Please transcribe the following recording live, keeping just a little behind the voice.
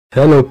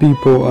Hello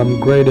people,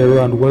 I'm Grady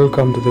and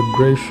welcome to The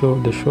Grey Show,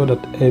 the show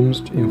that aims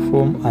to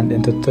inform and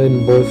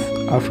entertain both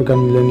African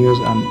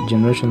millennials and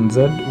Generation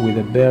Z with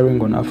a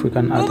bearing on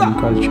African art and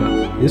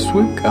culture. This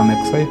week, I'm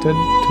excited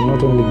to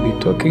not only be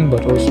talking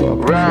but also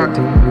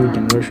appreciating new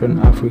generation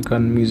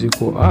African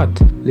musical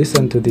art.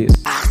 Listen to this.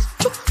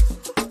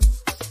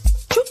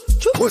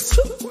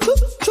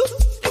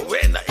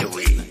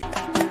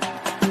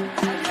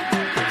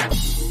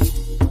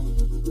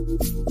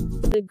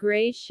 The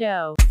Grey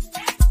Show.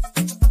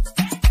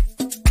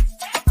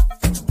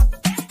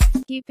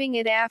 Keeping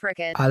it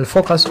African. I'll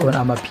focus on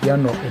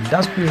Amapiano, a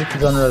dance music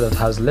genre that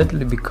has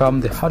lately become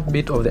the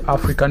heartbeat of the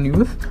African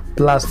youth,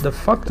 plus the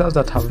factors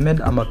that have made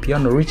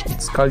Amapiano reach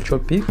its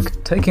cultural peak,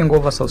 taking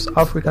over South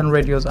African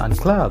radios and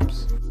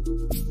clubs.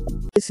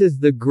 This is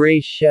The Grey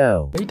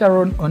Show. Later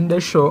on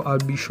the show, I'll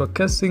be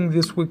showcasing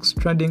this week's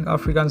trending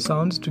African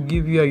sounds to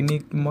give you a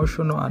unique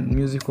emotional and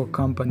musical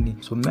company.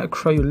 So make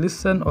sure you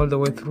listen all the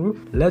way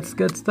through. Let's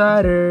get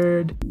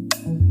started.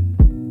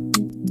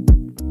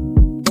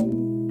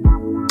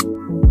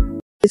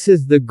 This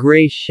is The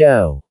Grey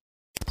Show.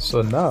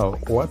 So now,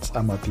 what's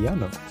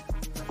Amapiano?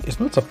 It's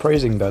not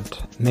surprising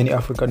that many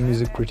African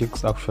music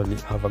critics actually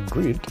have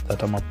agreed that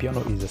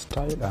Amapiano is a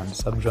style and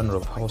subgenre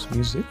of house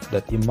music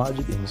that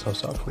emerged in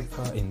South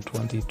Africa in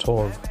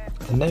 2012.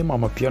 The name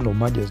Amapiano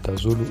merges the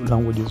Zulu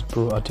language's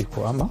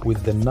pro-article ama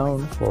with the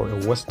noun for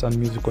a Western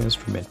musical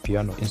instrument,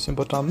 piano. In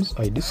simple terms,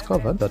 I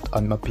discovered that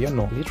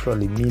Amapiano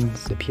literally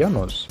means the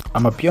pianos.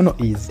 Amapiano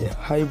is a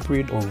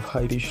hybrid of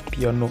high-pitched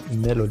piano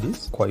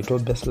melodies,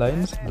 kwaito bass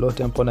lines,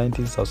 low-tempo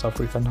 90s South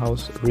African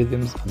house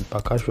rhythms and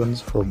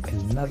percussions from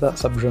another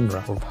subgenre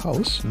of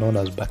house known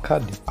as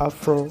Bacardi.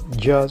 Afro,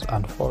 jazz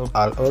and folk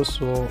are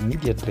also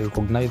immediately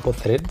recognizable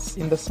threads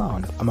in the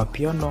sound.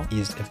 Amapiano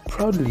is a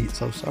proudly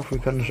South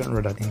African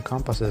genre that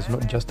encompasses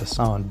not just a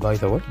sound, by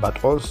the way,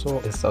 but also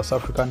a South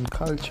African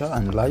culture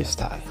and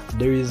lifestyle.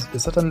 There is a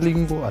certain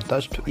lingo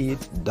attached to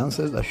it,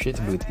 dances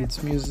associated with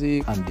its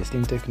music, and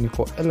distinct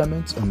technical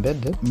elements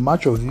embedded.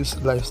 Much of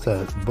this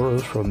lifestyle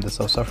borrows from the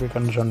South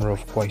African genre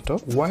of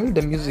kwaito, while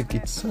the music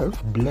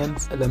itself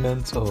blends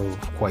elements of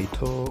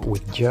kwaito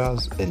with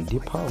jazz and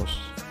deep house.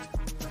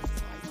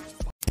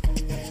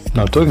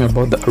 Now, talking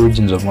about the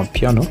origins of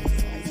Amapiano,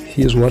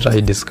 here's what I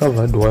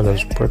discovered while I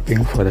was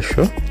prepping for the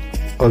show.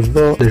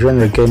 Although the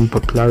genre gained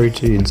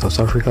popularity in South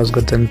Africa's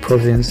Gauteng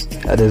province,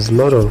 there's a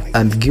lot of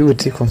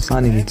ambiguity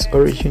concerning its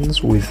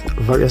origins, with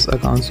various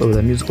accounts of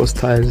the musical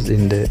styles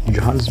in the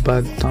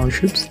Johannesburg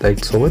townships like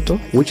Soweto,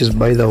 which is,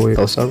 by the way,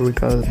 South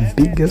Africa's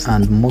biggest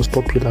and most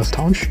populous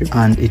township,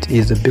 and it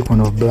is a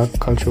beacon of black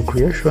cultural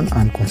creation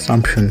and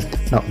consumption.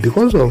 Now,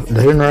 because of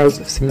the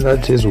genre's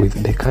similarities with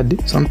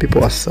Bacardi, some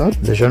people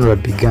assert the genre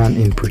began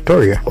in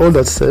Pretoria. All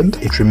that said,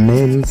 it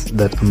remains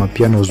that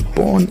Amapiano was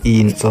born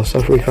in South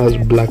Africa's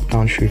black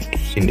township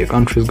in the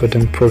country's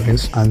Gauteng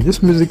province, and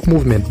this music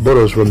movement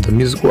borrows from the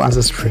musical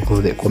ancestry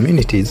of the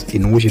communities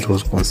in which it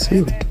was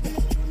conceived.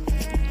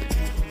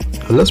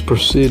 Let's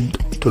proceed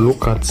to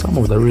look at some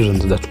of the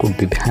reasons that could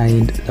be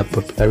behind the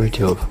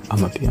popularity of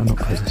Amapiano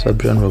as a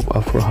subgenre of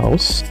Afro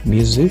house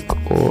music,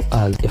 or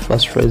as a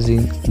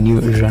fast-rising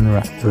new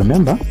genre.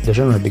 Remember, the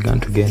genre began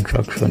to gain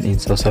traction in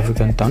South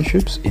African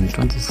townships in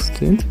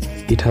 2016.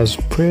 It has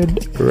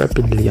spread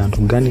rapidly and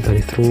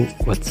organically through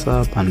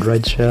WhatsApp and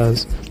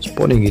rideshares,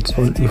 spawning its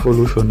own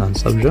evolution and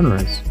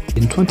subgenres.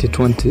 In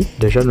 2020,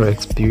 the genre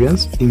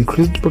experienced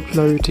increased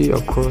popularity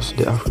across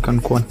the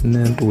African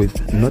continent,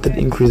 with noted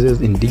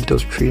increases in digital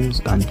streams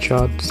and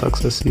chart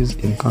successes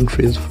in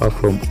countries far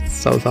from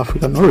South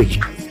African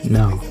origin.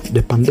 Now,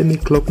 the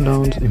pandemic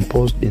lockdowns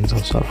imposed in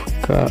South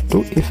Africa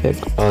took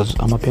effect as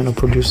Amapiano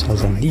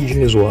producers and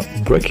DJs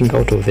were breaking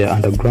out of their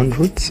underground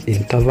roots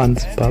in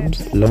taverns,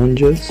 pubs,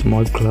 lounges,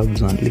 small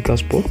clubs and liquor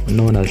spots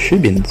known as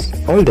shebins.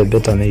 All the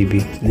better maybe,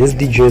 these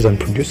DJs and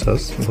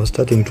producers were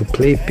starting to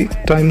play peak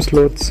time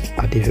slots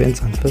at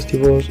events and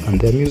festivals, and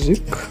their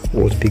music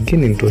was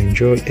beginning to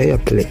enjoy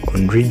airplay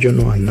on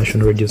regional and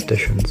national radio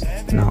stations.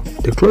 Now,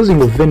 the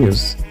closing of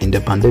venues in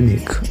the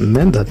pandemic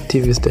meant that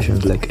TV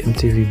stations like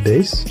MTV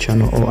Base,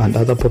 Channel O and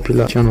other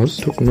popular channels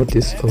took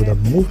notice of the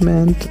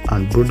movement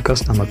and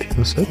broadcast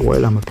Amapiano set,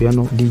 while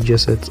Amapiano DJ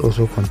sets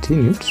also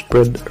continued to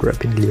spread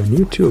rapidly on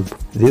YouTube.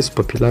 This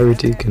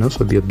popularity can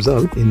also be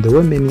observed in the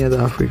way many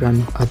other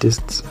African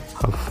artists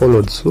have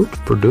followed suit to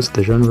produce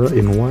the genre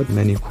in what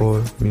many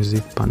call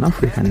music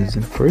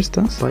pan-Africanism. For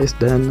instance, Spice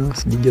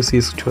Dianas, DJ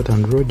Sis, Chot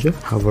and Roger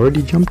have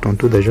already jumped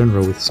onto the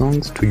genre with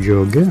songs to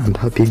Joge and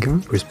Happy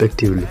Gang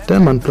respectively.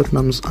 Diamond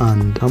Platnumz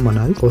and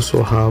Harmonize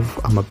also have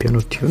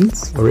Amapiano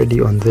tunes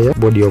already on their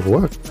body of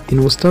work.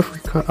 In West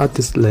Africa,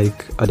 artists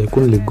like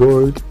Adekunle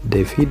Gold,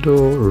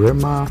 Davido,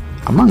 Rema,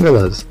 among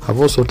others, have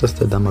also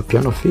tested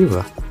Amapiano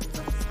fever.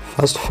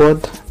 Fast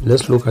forward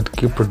let's look at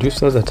key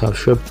producers that have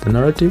shaped the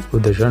narrative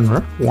of the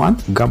genre. 1.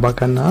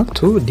 Amapiano.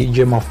 2.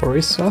 DJ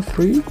Maforisa.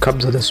 3.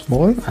 Kabza the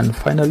Small. And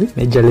finally,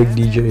 Major League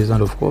DJs,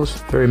 and of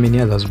course, very many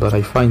others, but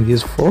I find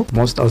these 4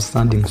 most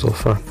outstanding so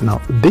far.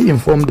 Now, be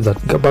informed that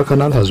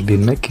Amapiano has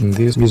been making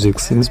this music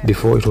since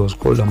before it was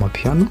called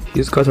Amapiano.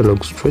 His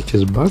catalog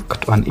stretches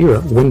back to an era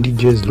when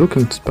DJs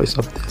looking to spice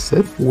up their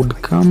set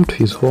would come to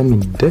his home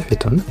in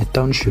Defeton, a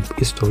township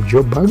east of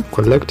Joburg,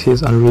 collect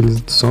his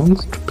unreleased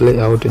songs to play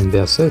out in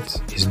their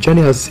sets. His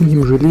journey has seen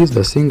him release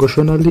the single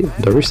Shonali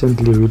and the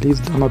recently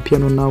released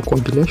Amapiano Now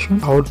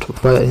compilation out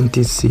via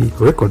NTC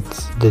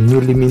Records, the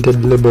newly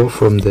minted label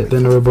from the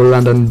venerable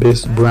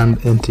London-based brand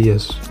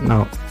NTS.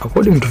 Now,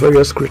 according to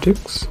various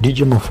critics,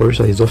 DJ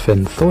Maforisa is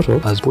often thought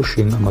of as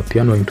pushing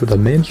Amapiano into the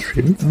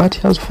mainstream, but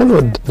he has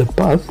followed the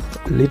path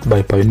lit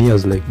by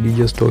pioneers like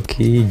DJ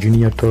Stocky,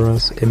 Junior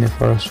Taurus,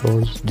 MFR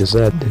Souls,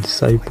 Josiah the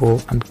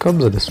Disciple, and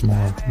Kabza the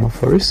Small.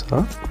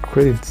 Maforisa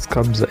credits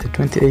Kabza, a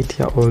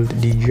 28-year-old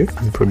DJ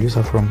and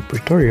producer from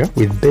Pretoria,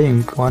 with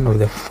being one of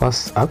the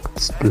first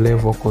acts to lay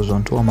vocals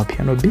onto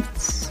Amapiano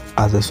beats.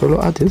 As a solo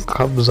artist,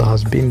 Kabza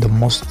has been the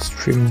most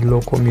streamed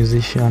local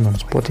musician on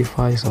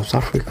Spotify South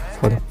Africa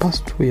for the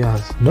past 2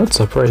 years. Not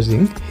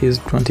surprising, his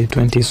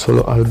 2020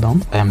 solo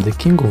album, I Am the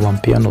King of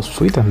Amapiano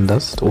Sweet and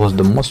Dust, was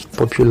the most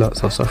popular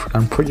South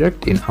African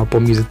project in Apple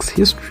Music's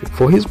history.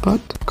 For his part,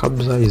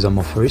 Kabza is a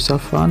Maforisa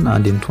fan,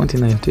 and in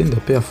 2019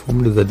 the pair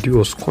formed the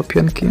duo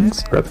Scorpion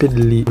Kings,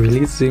 rapidly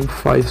releasing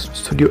 5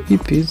 studio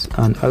EPs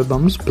and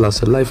albums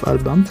plus a live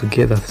album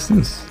together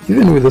since.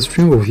 Even with a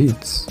string of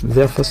hits,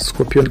 their first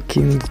Scorpion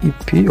Kings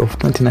EP of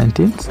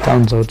 2019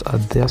 stands out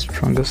as their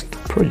strongest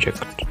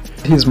project.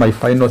 Here's my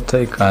final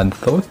take and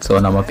thoughts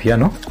on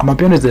Amapiano.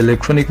 Amapiano is the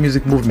electronic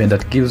music movement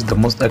that gives the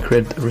most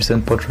accurate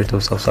recent portrait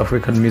of South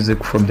African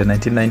music from the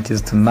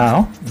 1990s to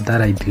now,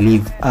 that I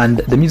believe. And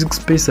the music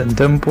space and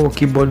tempo,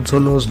 keyboard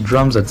solos,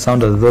 drums that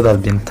sound as though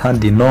they've been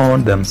turned in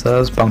on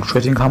themselves,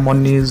 punctuating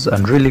harmonies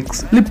and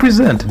lyrics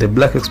represent the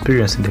black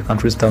experience in the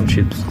country's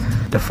townships.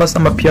 The first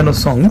Amapiano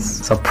songs,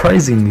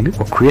 surprisingly,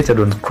 were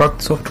created on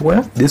cracked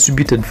software,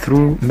 distributed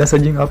through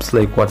messaging apps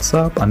like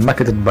WhatsApp, and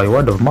marketed by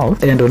word of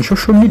mouth and on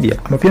social media.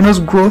 Amapiano's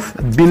growth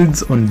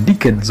builds on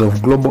decades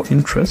of global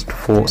interest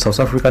for South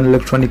African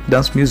electronic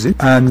dance music,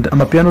 and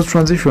Amapiano's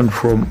transition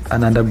from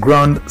an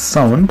underground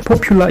sound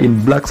popular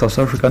in black South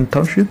African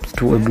townships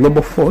to a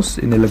global force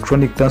in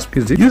electronic dance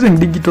music using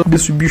digital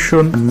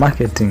distribution and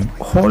marketing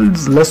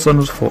holds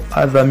lessons for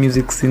other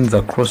music scenes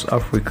across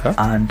Africa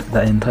and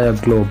the entire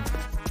globe.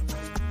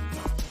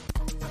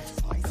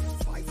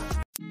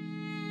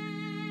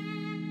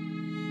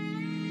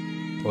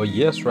 Oh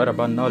yes, right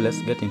about now, let's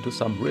get into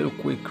some real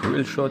quick,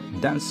 real short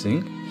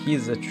dancing.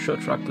 Here's a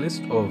short track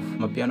list of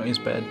Amapiano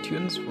inspired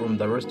tunes from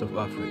the rest of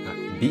Africa.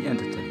 Be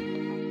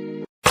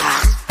entertained.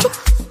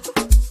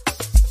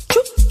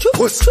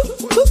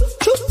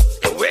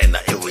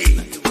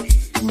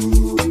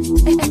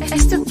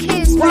 It's the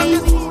kids, baby.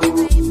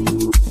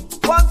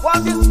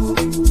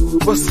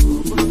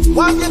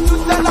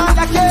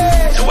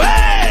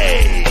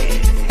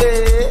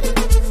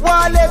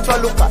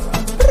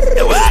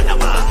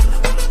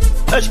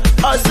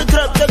 As the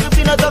trap that you've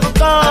been at the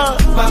car.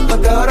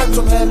 Badara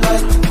to me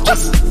like,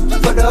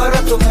 Badara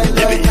to me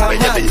like,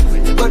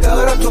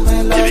 Badara to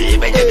me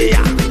like,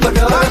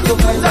 Badara to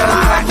me like,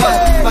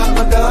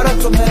 Badara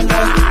to me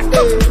like,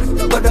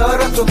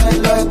 Badara to me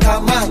like,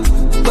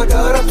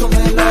 Badara to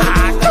me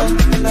like,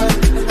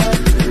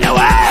 no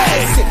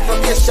way. Sit from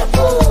the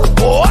chapeau.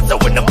 What's the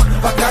winner?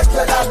 What's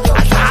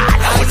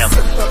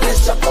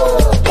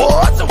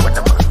the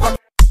winner?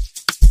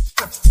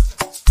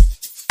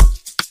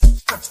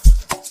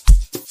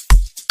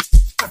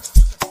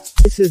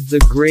 This is The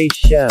Gray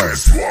Show.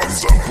 This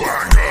one's a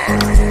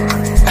banger.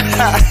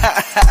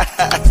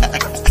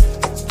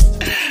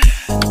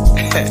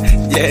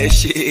 Yeah,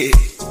 shit.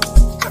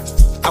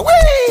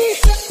 Away.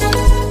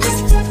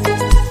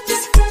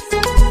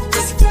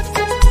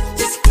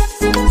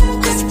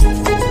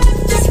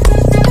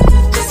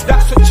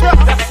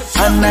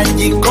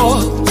 Anajikosha,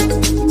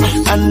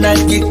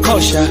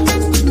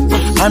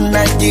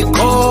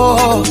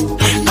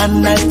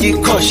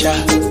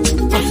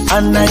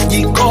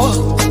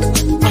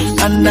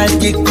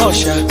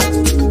 anajikosha,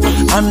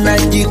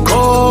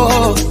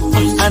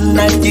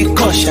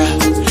 anajikosha.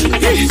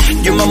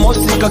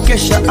 Jumamosi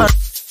kakesha.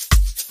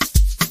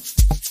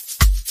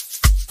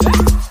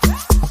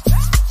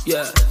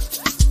 Yeah.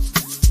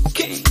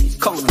 King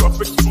Kong.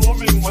 Drop it for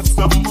me, what's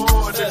the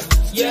mood?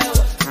 Yeah,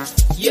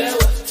 yeah,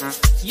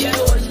 yeah,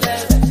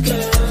 let it go.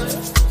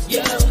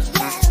 Yeah,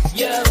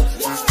 yeah,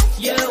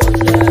 yeah,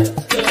 let it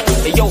go.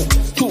 Hey yo,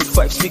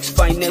 256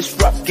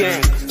 finest rap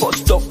gang.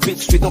 Post up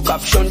beats with no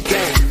caption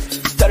gang.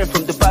 Started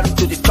from the bottom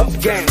to the top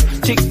gang.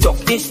 TikTok,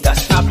 Insta,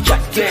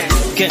 Snapchat gang.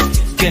 Gang,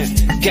 gang,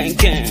 gang,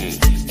 gang,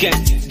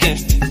 gang, gang,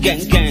 gang, gang,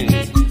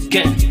 gang,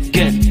 gang,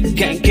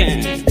 gang,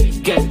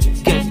 gang, gang,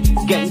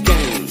 gang,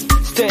 gang.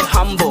 Stay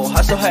humble,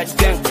 hustle hard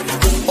gang.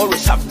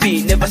 Always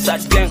happy, never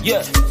sad gang.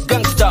 Yeah,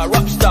 gangsta,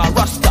 rap star,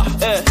 rasta.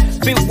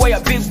 Big wire,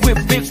 big whip,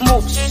 big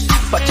moves.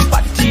 Party,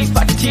 party,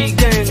 party. pretty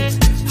gang.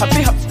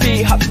 Happy,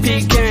 happy,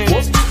 happy gang.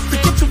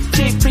 Pretty,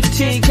 pretty,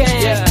 pretty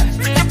gang. Yeah.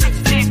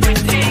 Pretty,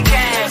 pretty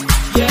gang.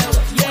 Yeah,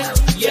 yeah,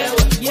 yeah,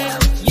 yeah,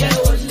 yeah,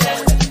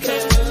 let's go.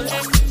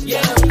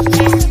 Yeah,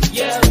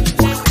 yeah,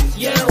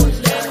 yeah,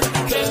 let's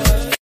go.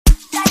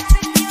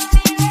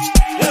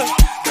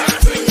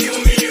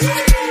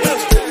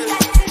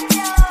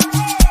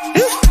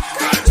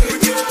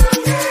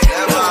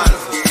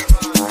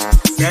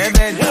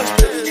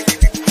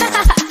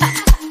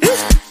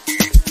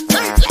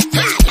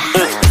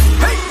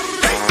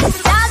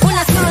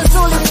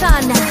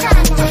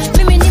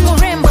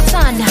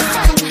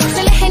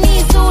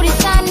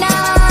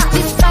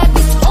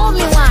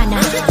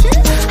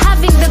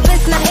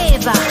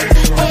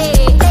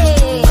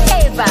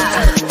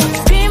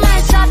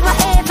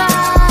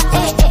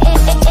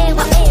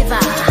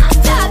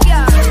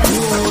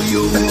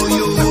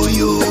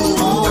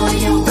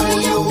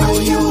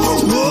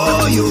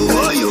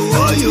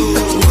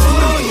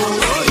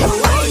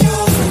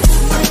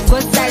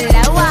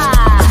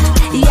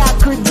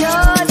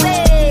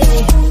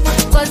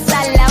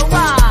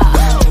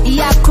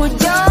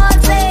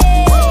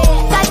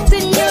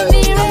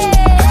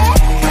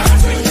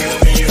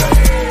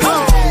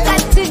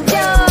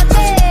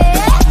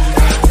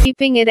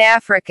 Keeping it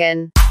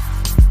African.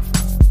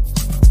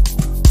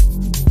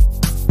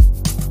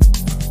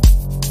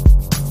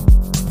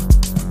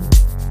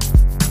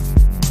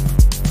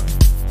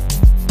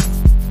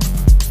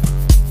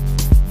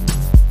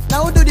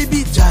 Now do the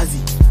beat,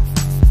 Jazzy.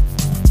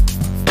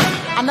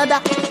 Another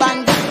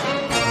banger.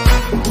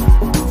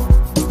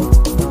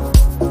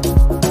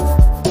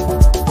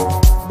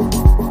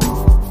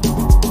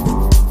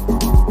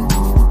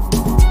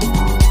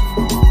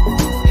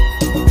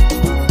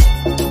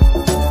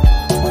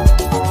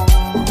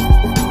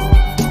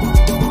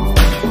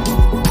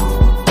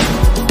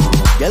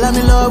 Girl, I'm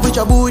in love with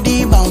your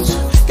booty bounce.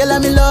 Girl,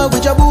 I'm in love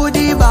with your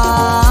booty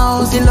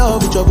bounce. In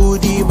love with your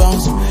booty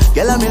bounce.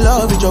 Girl, I'm in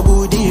love with your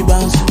booty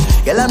bounce.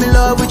 Girl, I'm in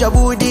love with your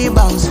booty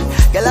bounce.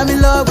 Girl, I'm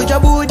in love with your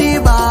booty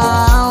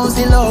bounce.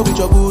 In love with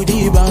your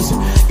booty bounce.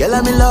 Girl,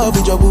 I'm in love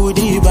with your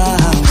booty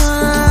bounce.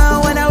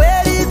 When I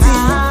wear this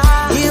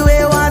thing, you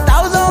weigh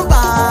 1,000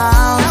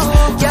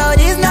 pounds. Girl,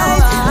 this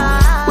night,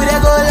 we dey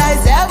go like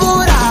 7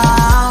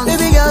 rounds.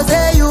 Baby girl,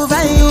 say you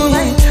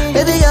fine.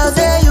 Baby girl,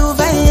 say you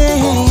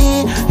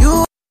fine.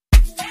 You.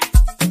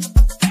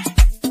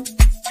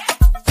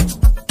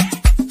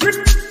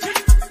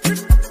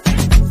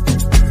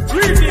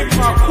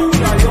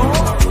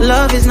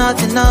 Love is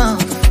not enough,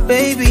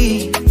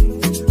 baby.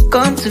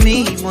 Come to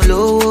me,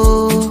 Molo.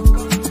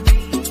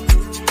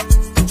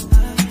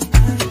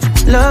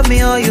 Love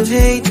me or you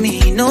hate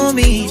me, know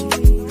me.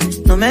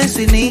 No mess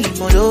with me,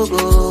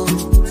 Mologo.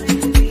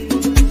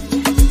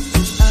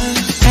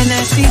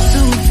 NSC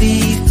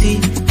 250,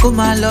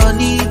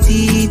 Kumaloni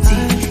Titi.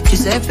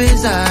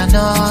 Giuseppe's are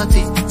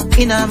nothing,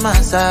 in a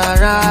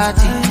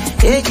Maserati.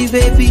 Hey,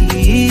 baby,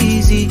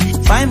 easy.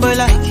 Fine boy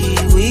like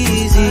you,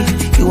 easy.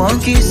 You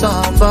won't kiss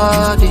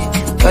somebody,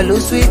 a little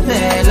sweet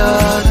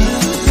melody.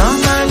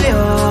 Normally,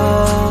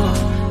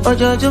 oh,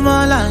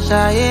 Ojojumo la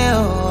shaye,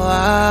 oh.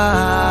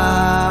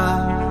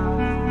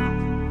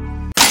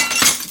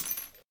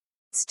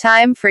 It's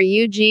time for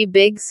UG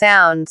Big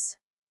Sounds.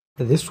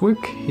 This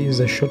week is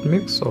a short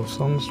mix of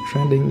songs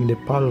trending in the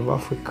part of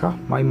Africa,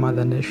 my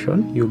mother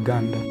nation,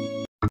 Uganda.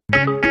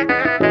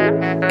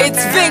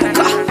 It's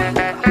Vinka.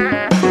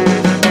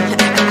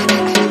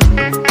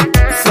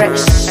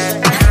 Fresh.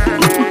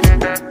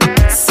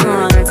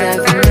 Songs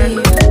every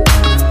year.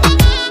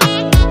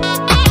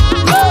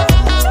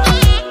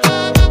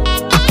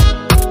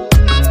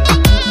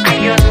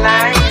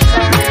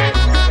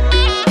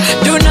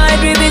 Tonight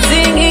we be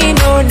singing,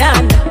 oh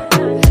nana.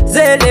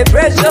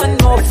 Celebration,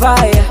 more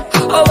fire.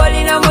 Oh,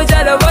 walina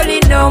mujalo,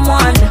 walina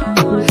mwana.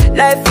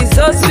 Life is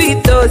so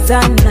sweet, oh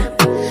Zana.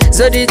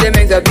 So did they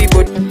make a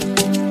people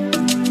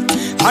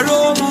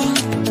Aroma.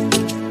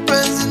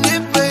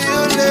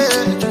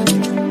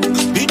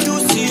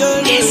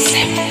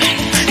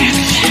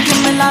 You give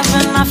me love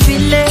and I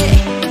feel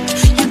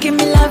it. You give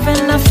me love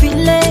and I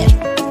feel it.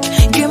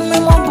 Give me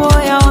more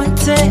boy, I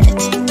want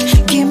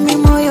it. Give me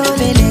more yo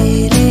le le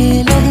le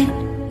le.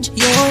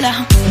 Yola,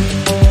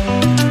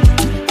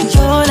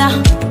 Yola,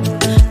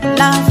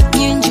 love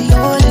you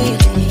Yola,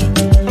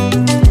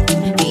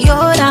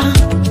 Yola.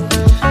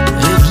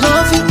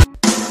 Love you.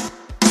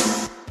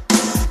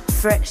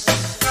 Fresh.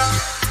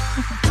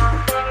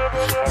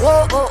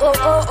 Whoa, oh, oh,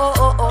 oh, oh,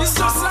 oh, oh. It's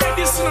just like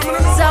this, and I'm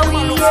gonna So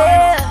we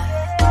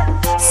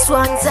yeah.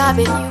 Swans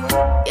Avenue,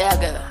 yeah,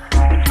 girl.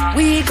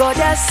 We go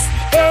dance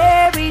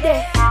every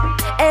day,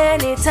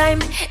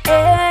 anytime,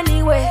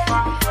 anywhere.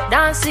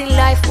 Dancing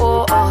life,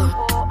 oh,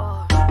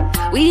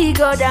 oh. We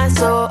go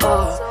dance, oh,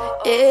 oh,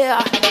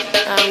 yeah.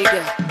 And we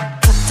go.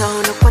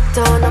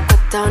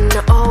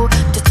 Patana, oh.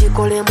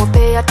 Tuchikole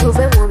mopea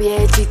tuve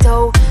mobie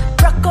chito.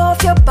 Rock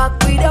off your back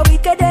with a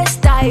wickedest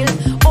style.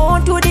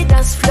 On to the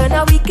dance floor,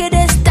 now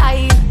wickedest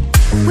style.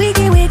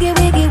 Wiggy, wiggy,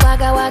 wiggy,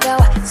 wagga, wagga,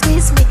 wagga.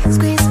 Squeeze me,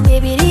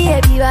 baby, the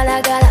heavy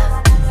walla gala.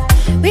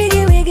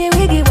 Wiggy, wiggy,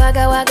 wiggy,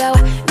 wagga, wagga,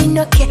 wagga.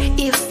 no care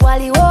if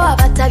waliwo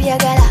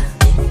abatabyagala.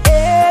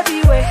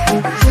 Everywhere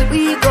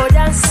we go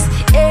dance,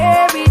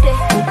 every day,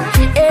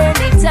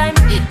 anytime,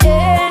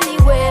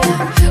 anywhere.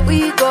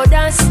 We go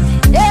dance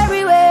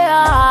everywhere.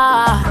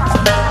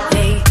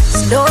 Hey,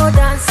 slow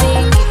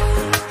dancing,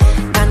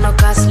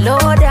 Kanoka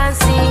slow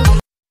dancing.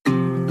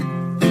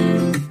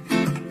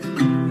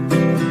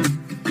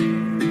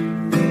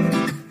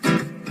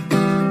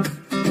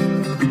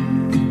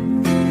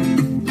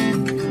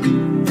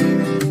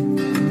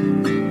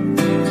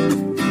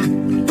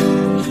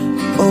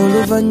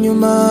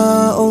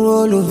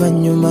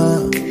 Oluvanyuma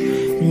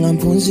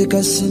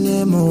ngampunzika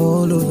sinema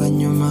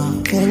oluvanyuma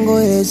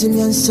engo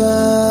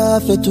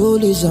ezimyansa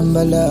fetuliza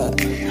mbala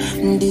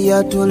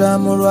ndiyatula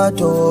mu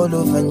lwato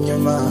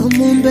oluvanyuma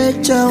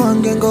omumbeca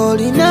wange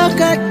ng'olina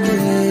kadde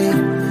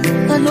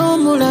nga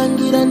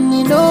n'omulangira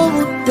nnina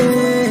obudde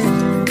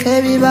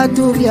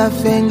ebibatu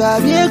byaffe nga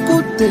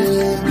byekutte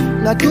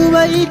nga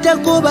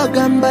tubayitako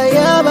bagamba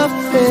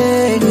y'abaffe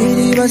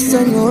liri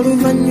basanyu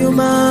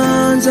oluvanyuma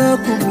nza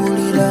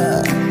kubulira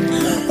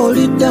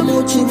olidda mu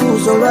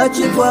kibuuzo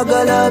lwaki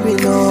twagala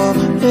bino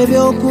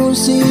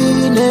ebyokunsi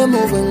ne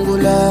mu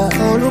bwengula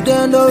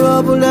olugendo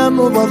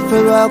lw'obulamu bwaffe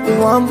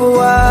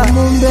lwakuwanvuwa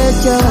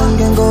mumbeca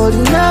wange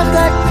ng'olina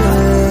kadde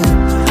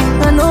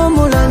nga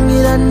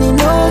n'omulangira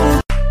nnina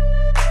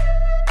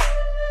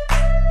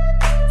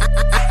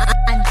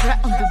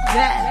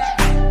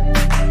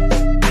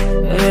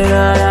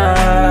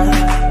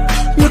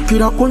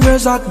nyikira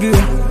kunyweza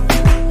gira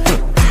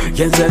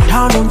yenze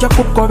ntano nja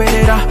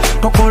kugoberera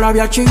tokola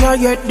bya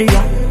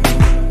kiyayeddiya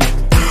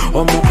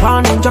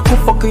omukwano nja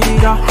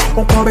kufukirira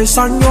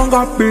okobesa nnyo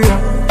nga bbira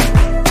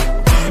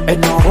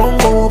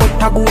enobongo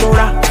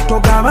obutagulola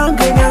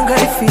togabanga ebyanga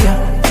efiya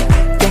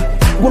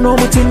guno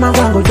omutima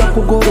gwange ojja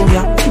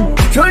kugolomya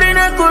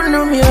kyolina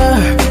kunumya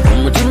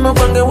omutima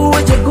gwange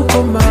wuwe gye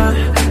gukoma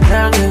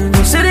nange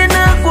nno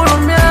sirina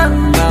kulumya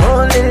my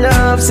only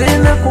love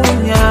sirina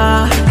kulumya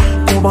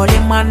kuba oli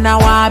mwana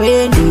wa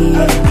bendi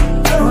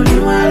oli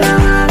mwana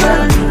wa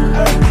bantu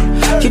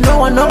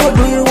kino wano what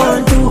do you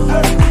want to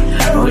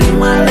oli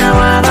mwana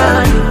wa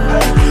bantu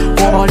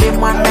kuba oli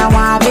mwana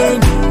wa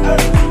bendi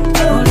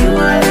oli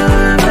mwana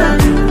wa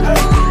bantu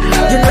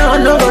kino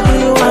wano what do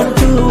you want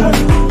to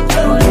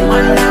oli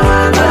mwana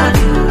wa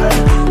bantu.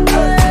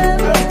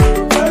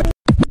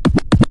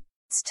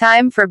 It's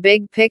time for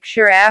Big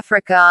Picture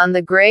Africa on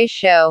The Gray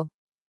Show.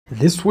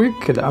 This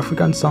week, the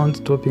African sounds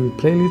topping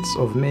playlists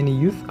of many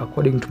youth,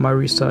 according to my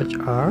research,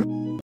 are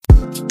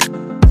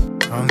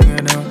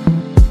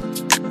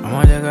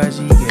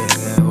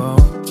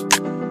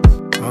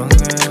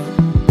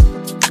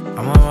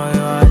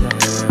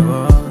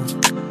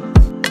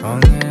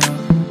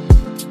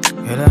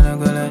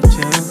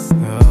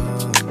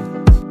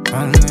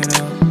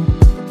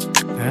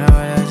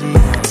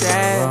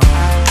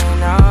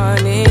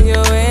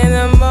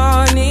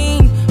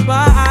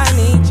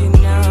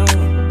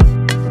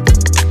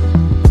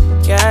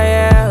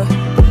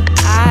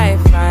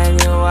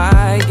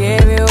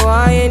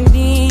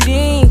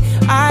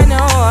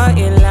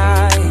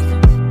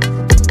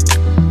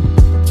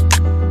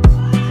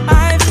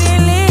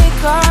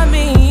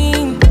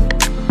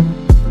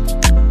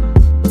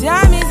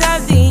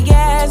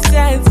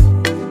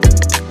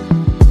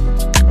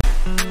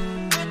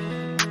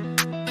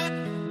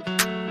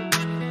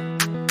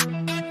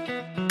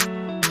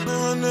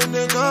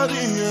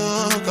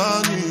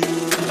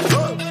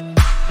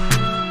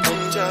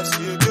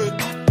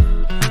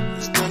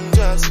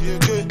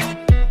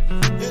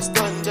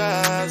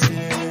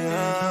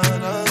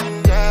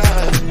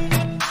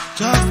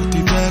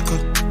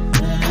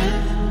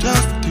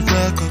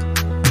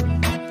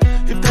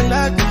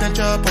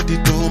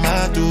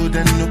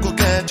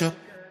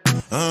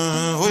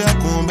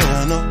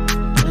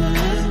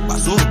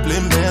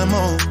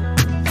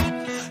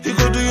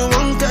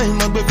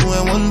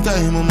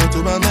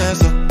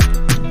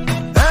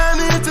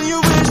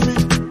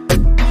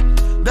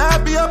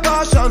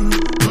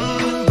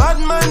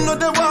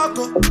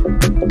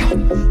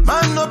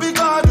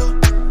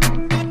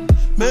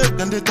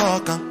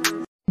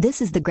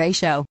This is The Gray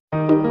Show.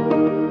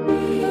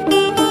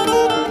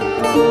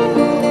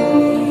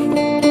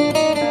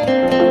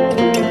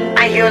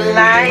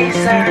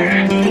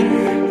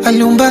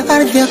 Aliumba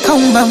ardhi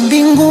akaumba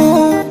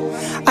mbingu,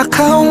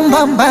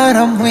 akaumba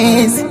mbara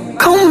mwezi,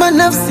 akaumba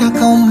nafsi,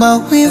 akaumba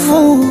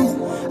wivu,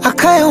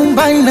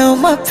 akaumba na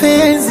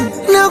mapenzi.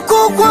 Na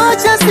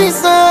kukuacha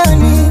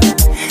sisani,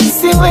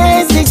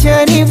 siwezi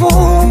jaribu,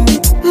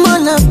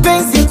 mana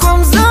penzi kwa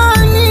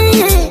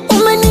mzani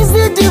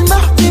umenizidi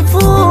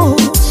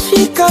mahbibu.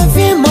 Shika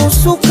vyema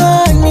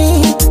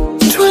usukani,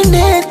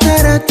 twende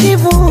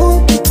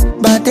taratibu,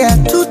 baada ya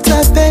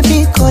tuta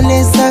baby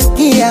koleza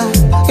gia.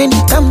 Eni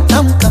tam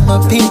tam kama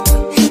pinti,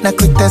 na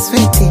kuita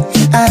sweeti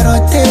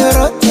arote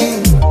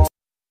rote.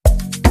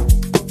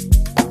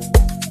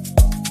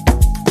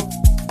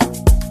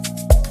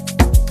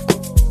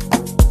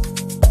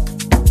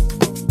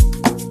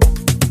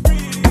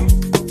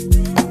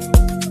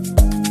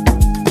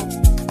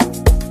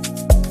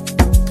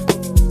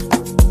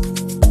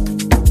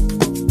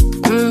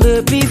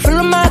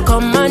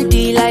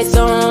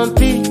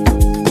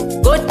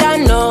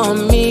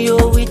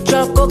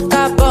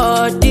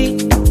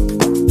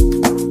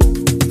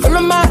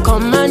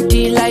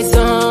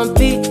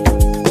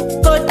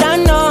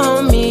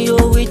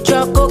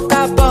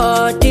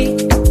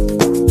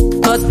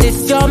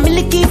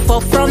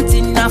 for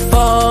fronting now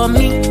for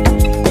me.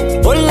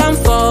 Hold on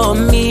for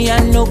me, I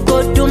no go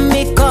do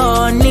me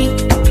corny.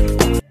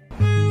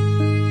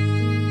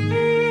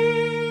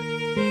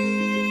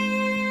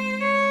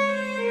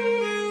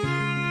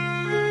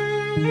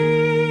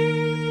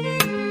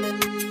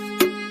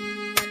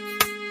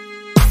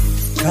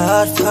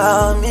 God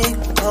found me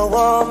a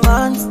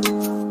woman,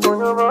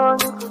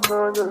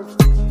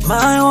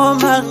 my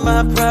woman,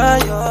 my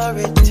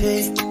priority.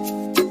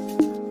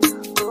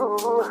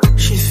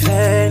 She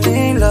fell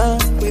in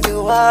love with the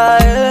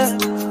wire.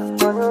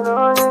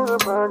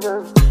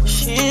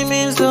 She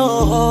means the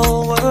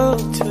whole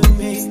world to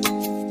me.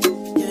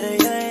 Yeah,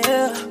 yeah,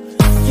 yeah.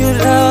 You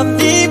love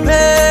me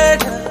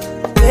better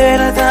than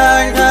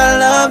I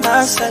love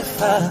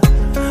myself.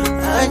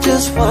 I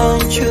just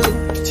want you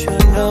to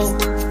know.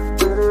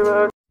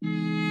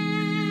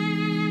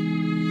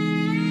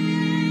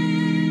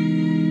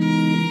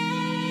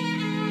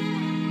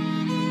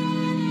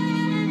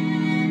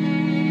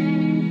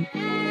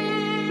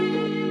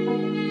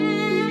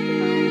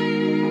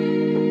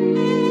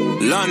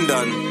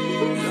 London.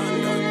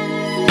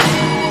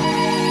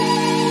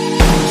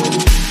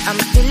 I'm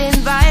feeling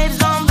vibes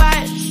on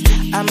vibes.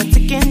 I'm a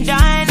ticking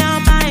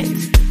dynamite.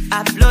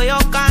 I blow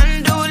your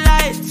candle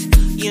lights.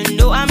 You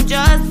know I'm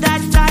just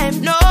that type.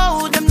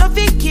 No, them no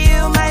fit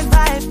kill my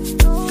vibe.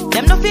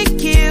 Them no fit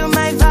kill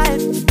my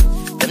vibe.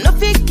 Them no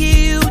fit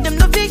kill. Them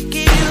no fit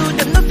kill.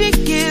 Them no fit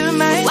kill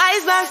my.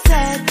 Wise man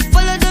said,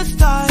 follow the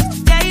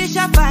stars. There you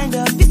shall find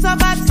a piece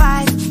of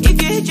advice.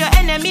 If you hit your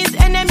enemies,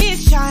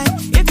 enemies shine.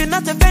 If you're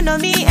not a friend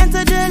of me,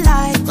 enter the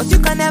light. Cause you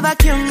can never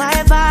kill my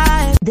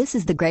vibe. This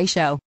is The Grey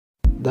Show.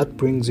 That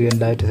brings you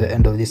and I to the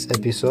end of this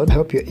episode. I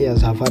hope your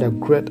ears have had a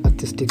great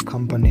artistic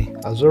company.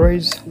 As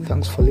always,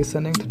 thanks for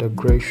listening to The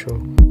Grey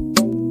Show.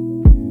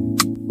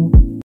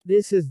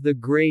 This is The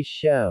Grey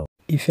Show.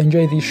 If you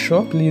enjoy this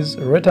show, please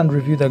rate and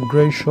review The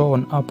Grey Show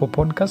on Apple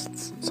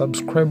Podcasts,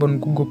 subscribe on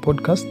Google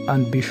Podcasts,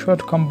 and be sure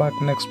to come back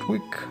next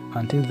week.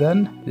 Until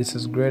then, this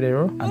is Grey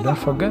Arrow, and don't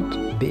forget,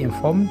 be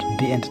informed,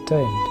 be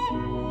entertained.